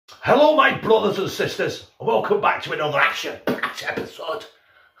Hello my brothers and sisters, and welcome back to another action-packed episode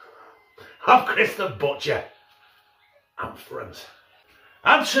of Chris the Butcher and Friends.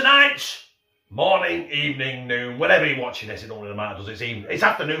 And tonight's morning, evening, noon, whenever you're watching this, it don't really matter, does it? It's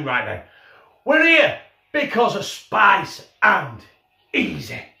afternoon right now. We're here because of Spice and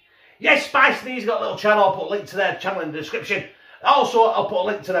Eazy. Yes, Spice and Eazy got a little channel. I'll put a link to their channel in the description. Also, I'll put a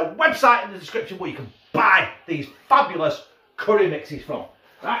link to their website in the description where you can buy these fabulous curry mixes from.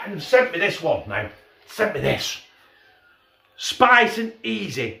 Right, and sent me this one now. Sent me this. Spice and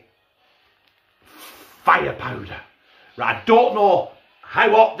Eazy fire powder. Right, I don't know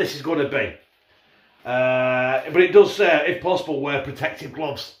how hot this is going to be. But it does say, if possible, wear protective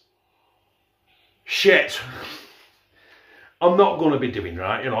gloves. Shit. I'm not going to be doing,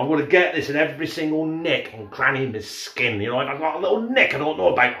 right? You know, I'm going to get this in every single nick and cranny in my skin. You know, if I've got a little nick I don't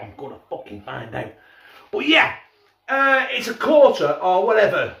know about, I'm going to fucking find out. But yeah. It's a quarter or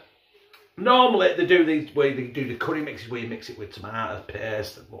whatever. Normally they do these where they do the curry mixes where you mix it with tomato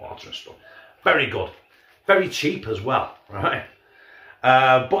paste and water and stuff. Very good. Very cheap as well, right?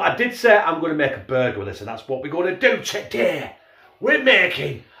 But I did say I'm going to make a burger with this, and that's what we're going to do today. We're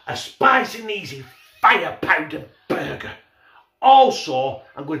making a Spice and Eazy fire powder burger. Also,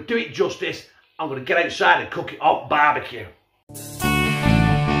 I'm going to do it justice. I'm going to get outside and cook it on barbecue.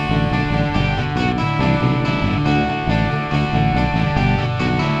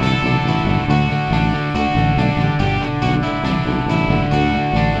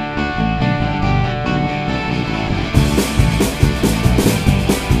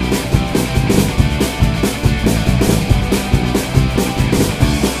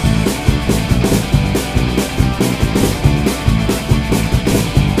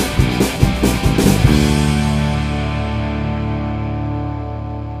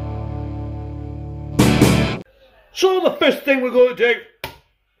 So the first thing we're going to do,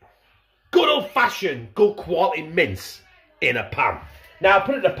 good old fashioned, good quality mince in a pan. Now I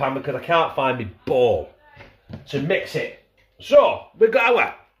put it in a pan because I can't find my bowl to mix it. So we've got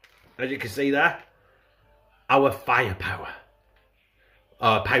our, as you can see there, our fire powder,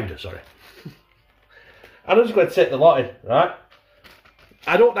 sorry. And I'm just going to take the lot in, right?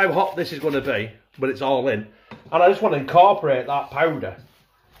 I don't know how hot this is going to be, but it's all in. And I just want to incorporate that powder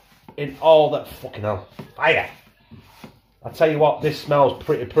in all that fucking hell fire. I tell you what, this smells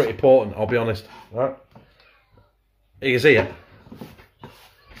pretty potent, I'll be honest. Right? You can see it.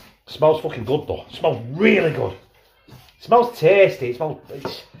 Smells fucking good though. It smells really good. It smells tasty. It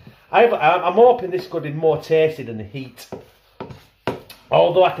smells. I'm hoping this is going to be more tasty than the heat.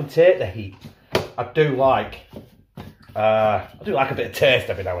 Although I can take the heat, I do like a bit of taste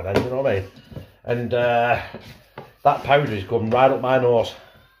every now and then. You know what I mean? And that powder is going right up my nose.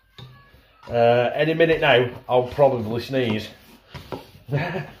 Any minute now, I'll probably sneeze.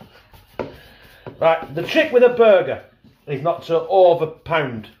 Right, the trick with a burger is not to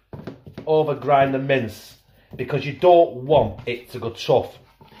overgrind the mince, because you don't want it to go tough.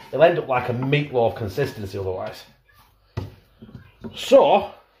 It'll end up like a meatloaf consistency otherwise.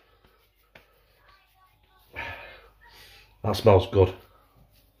 So, that smells good.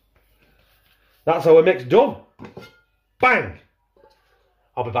 That's our mix done. Bang!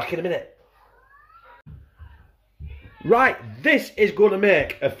 I'll be back in a minute. Right, this is going to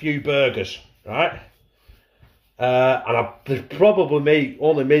make a few burgers, right? There's probably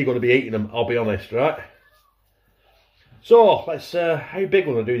only me going to be eating them, I'll be honest, right? So, let's, how big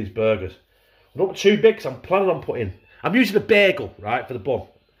we're going to do these burgers? I don't want too big, because I'm using a bagel, right, for the bun.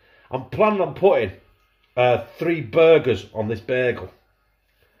 I'm planning on putting 3 burgers on this bagel.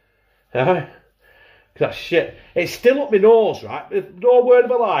 That shit, it's still up my nose, right? No word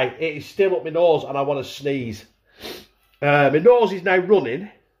of a lie, it is still up my nose and I want to sneeze. My nose is now running,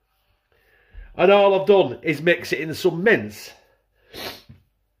 and all I've done is mix it in some mince.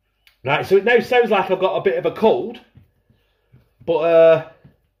 Right, so it now sounds like I've got a bit of a cold, but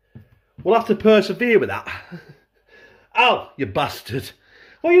we'll have to persevere with that. Ow, you bastard.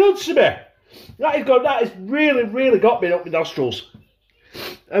 What you done to me? That has really got me up my nostrils.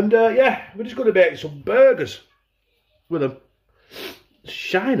 And yeah, we're just going to make some burgers with them.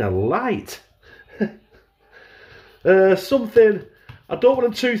 Shine a light. Something, I don't want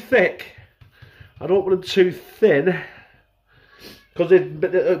them too thick. I don't want them too thin, because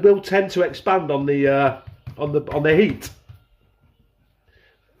it will tend to expand on the heat.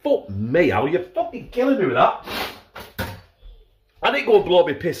 Fuck me, how are you fucking killing me with that? I didn't go and blow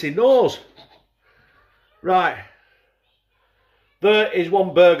my pissy nose. Right. There is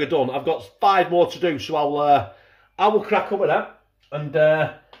one burger done. I've got 5 more to do, so I will crack on with that. And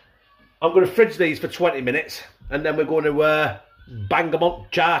I'm going to fridge these for 20 minutes, and then we're going to Bang 'em on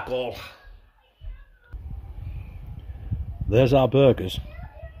charcoal. There's our burgers.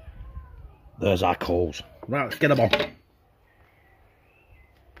 There's our coals. Right, let's get them on.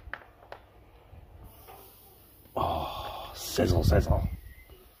 Oh, sizzle, sizzle.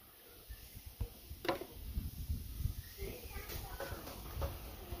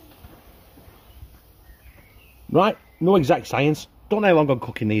 Right, no exact science. Don't know how long I'm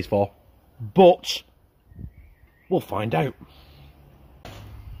cooking these for, but we'll find out.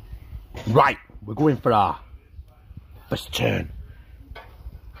 Right, we're going for our first turn.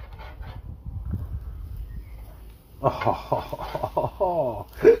 Oh,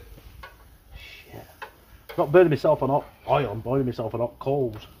 shit. Not burning myself on hot oil, I'm burning myself on hot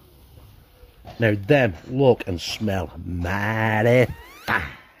coals. Now them look and smell mighty fine.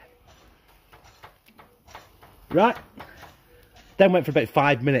 Right, then went for about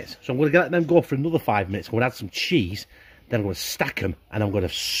 5 minutes, so I'm going to let them go for another 5 minutes. I'm going to add some cheese, then I'm going to stack them, and I'm going to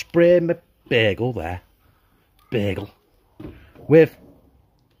spray my bagel there, with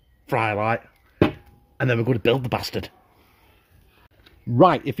fry light, and then we're going to build the bastard.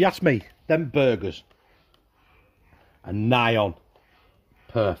 Right, if you ask me, them burgers are nigh on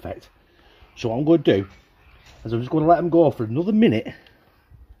perfect. So what I'm going to do is I'm just going to let them go for another minute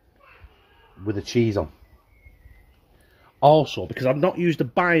with the cheese on. Also, because I've not used a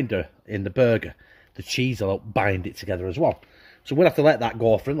binder in the burger, the cheese will help bind it together as well. So we'll have to let that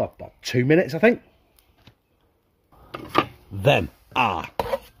go for about 2 minutes, I think. Them are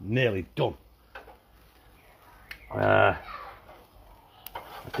nearly done. Let's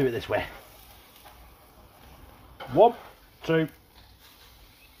do it this way. 1, 2,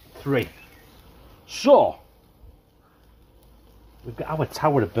 3. So, we've got our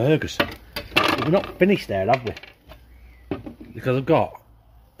tower of burgers. We're not finished there, have we? Because I've got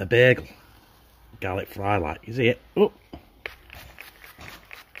a bagel, garlic fry light. You see it? Oh.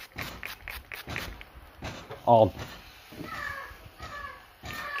 On.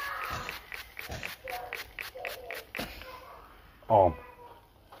 On.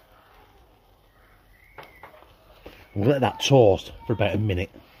 We'll let that toast for about a minute.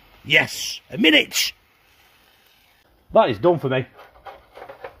 Yes, a minute! That is done for me.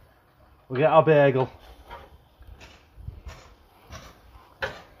 We'll get our bagel.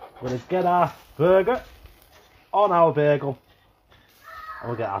 We're going to get our burger on our bagel. And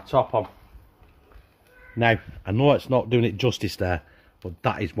we'll get our top on. Now, I know it's not doing it justice there, but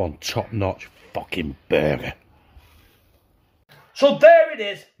that is one top-notch fucking burger. So there it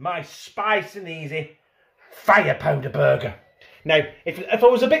is, my Spice and Eazy fire powder burger. Now, if I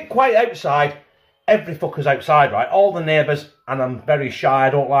was a bit quiet outside, every fucker's outside, right? All the neighbours, and I'm very shy,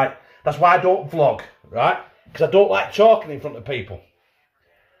 that's why I don't vlog, right? Because I don't like talking in front of people.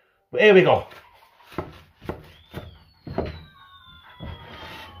 But here we go.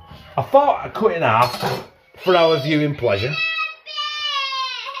 I thought I'd cut it in half for our viewing pleasure.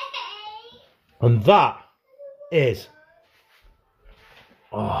 And that is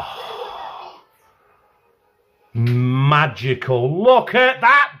magical. Look at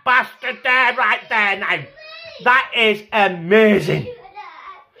that bastard there, right there now. That is amazing.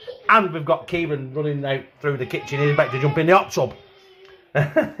 And we've got Kieran running out through the kitchen. He's about to jump in the hot tub.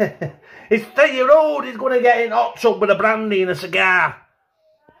 His 3-year-old is going to get in the hot tub with a brandy and a cigar.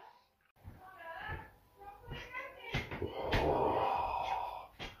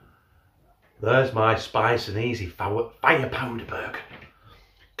 There's my Spice and Eazy fire powder burger.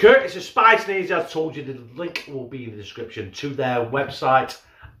 Courtesy of Spice and Eazy, as told you, the link will be in the description to their website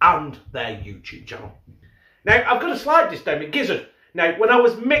and their YouTube channel. Now, I've got to slide this down my gizzard. Now, when I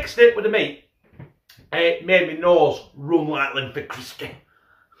was mixed it with the meat, it made my nose run like Linford Christie.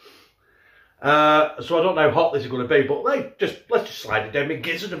 So I don't know how hot this is going to be, but let's just slide it down my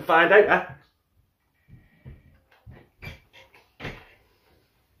gizzard and find out, huh?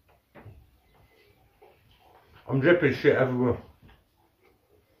 I'm dripping shit everywhere.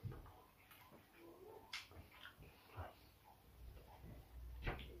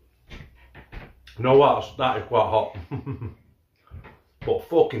 You know what? That is quite hot. But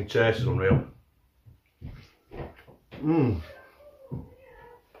fucking taste is unreal. Mmm.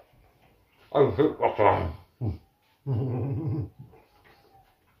 I think that's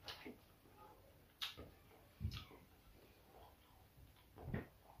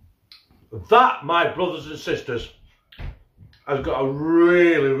that, my brothers and sisters, has got a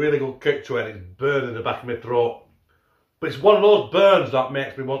really, really good kick to it. It's burning the back of my throat. But it's one of those burns that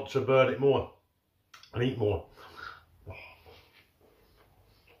makes me want to burn it more and eat more.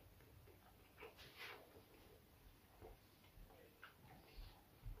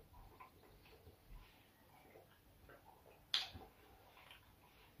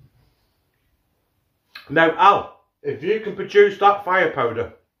 Now, Al, if you can produce that fire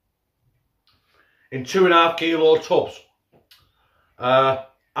powder in 2.5 kilo tubs,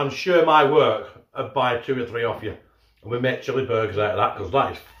 I'm sure my work I'd buy 2 or 3 off you. And we make chili burgers out of that, because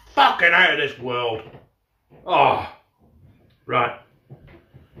that is fucking out of this world. Oh, right.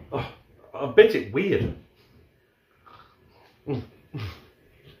 Oh, a bit weird.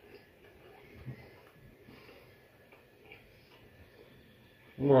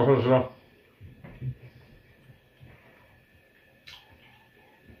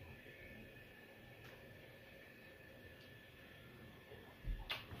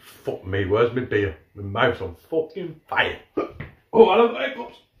 Fuck me, where's my beer? My mouth's on fucking fire. Oh, I love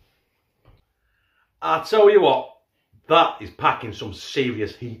hiccups. I tell you what, that is packing some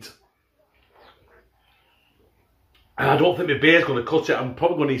serious heat. And I don't think my beer's going to cut it. I'm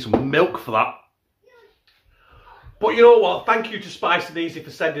probably going to need some milk for that. But you know what? Thank you to Spice and Eazy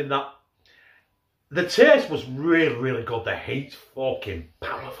for sending that. The taste was really, really good. The heat's fucking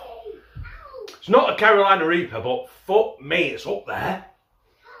powerful. It's not a Carolina Reaper, but fuck me, it's up there.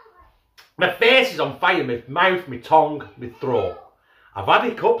 My face is on fire, my mouth, my tongue, my throat. I've had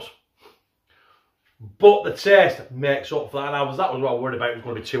hiccups, but the taste makes up for that. And that was what I worried about. It was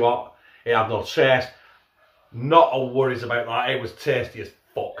going to be too hot. It had no taste. Not a worries about that. It was tasty as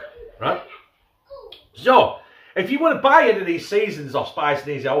fuck, right? So, if you want to buy any of these seasons off Spice and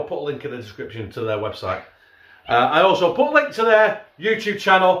Eazy, I'll put a link in the description to their website. I also put a link to their YouTube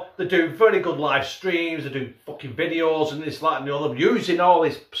channel. They do very good live streams. They do fucking videos and this, that and the other, using all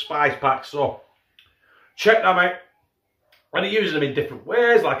these spice packs. So, check them out. And they use them in different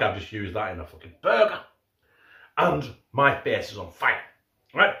ways, like I've just used that in a fucking burger. And my face is on fire,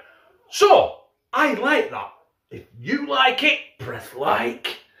 right? So, I like that. If you like it, press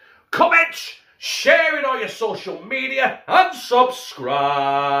like, comment, share it on your social media, and subscribe.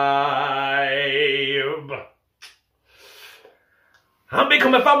 And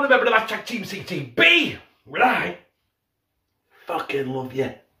become a family member of Hashtag Team CTB. Right? Fucking love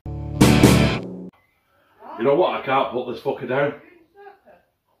you. You know what? I can't put this fucker down.